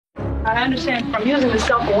I understand from using the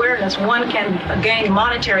self-awareness, one can gain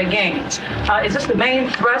monetary gains. Is this the main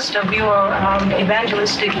thrust of your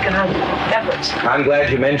evangelistic efforts? I'm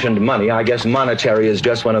glad you mentioned money. I guess monetary is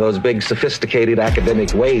just one of those big, sophisticated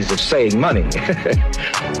academic ways of saying money.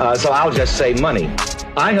 So I'll just say money.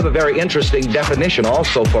 I have a very interesting definition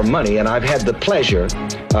also for money, and I've had the pleasure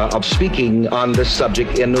of speaking on this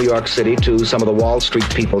subject in New York City to some of the Wall Street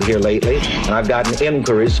people here lately, and I've gotten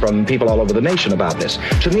inquiries from people all over the nation about this.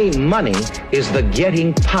 To me, money is the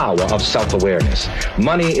getting power of self-awareness.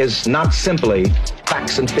 Money is not simply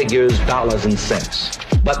facts and figures, dollars and cents,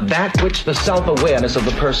 but that which the self-awareness of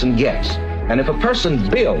the person gets. And if a person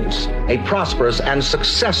builds a prosperous and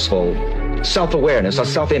successful self-awareness, a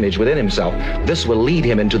self-image within himself, this will lead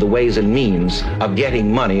him into the ways and means of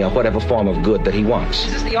getting money or whatever form of good that he wants.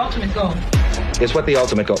 Is this the ultimate goal? It's what the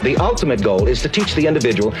ultimate goal. The ultimate goal is to teach the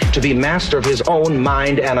individual to be master of his own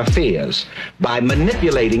mind and affairs by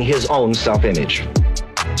manipulating his own self-image.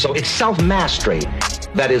 So it's self-mastery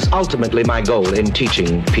that is ultimately my goal in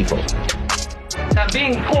teaching people. Now,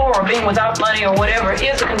 being poor or being without money or whatever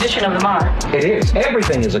is a condition of the mind. It is.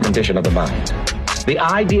 Everything is a condition of the mind. The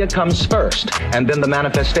idea comes first, and then the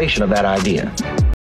manifestation of that idea.